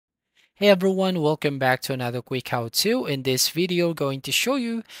Hey everyone, welcome back to another quick how-to. In this video, going to show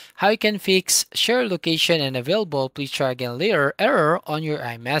you how you can fix share location and available please try again later error on your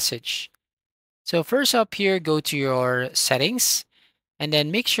iMessage. So first up here, go to your settings and then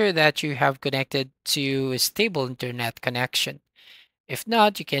make sure that you have connected to a stable internet connection. If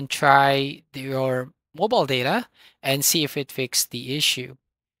not, you can try your mobile data and see if it fixed the issue.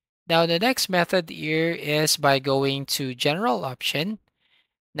 Now the next method here is by going to general option.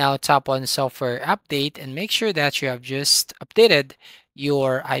 Now tap on software update and make sure that you have just updated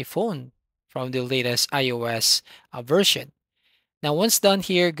your iPhone from the latest iOS version. Now once done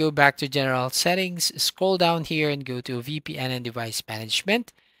here, go back to general settings, scroll down here and go to VPN and device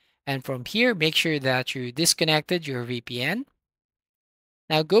management. And from here, make sure that you disconnected your VPN.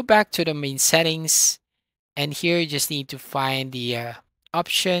 Now go back to the main settings and here you just need to find the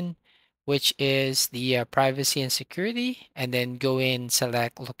option which is the privacy and security, and then go in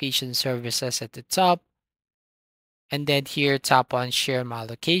select location services at the top, and then here tap on share my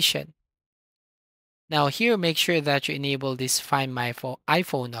location. Now here make sure that you enable this find my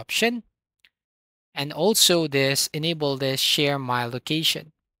iPhone option, and also this enable this share my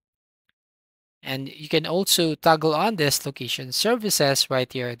location. And you can also toggle on this location services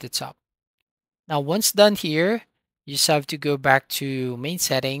right here at the top. Now, once done here, you just have to go back to main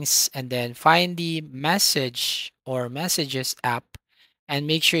settings and then find the message or messages app and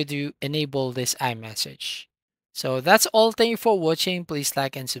make sure to enable this iMessage. So that's all. Thank you for watching. Please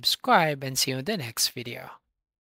like and subscribe and see you in the next video.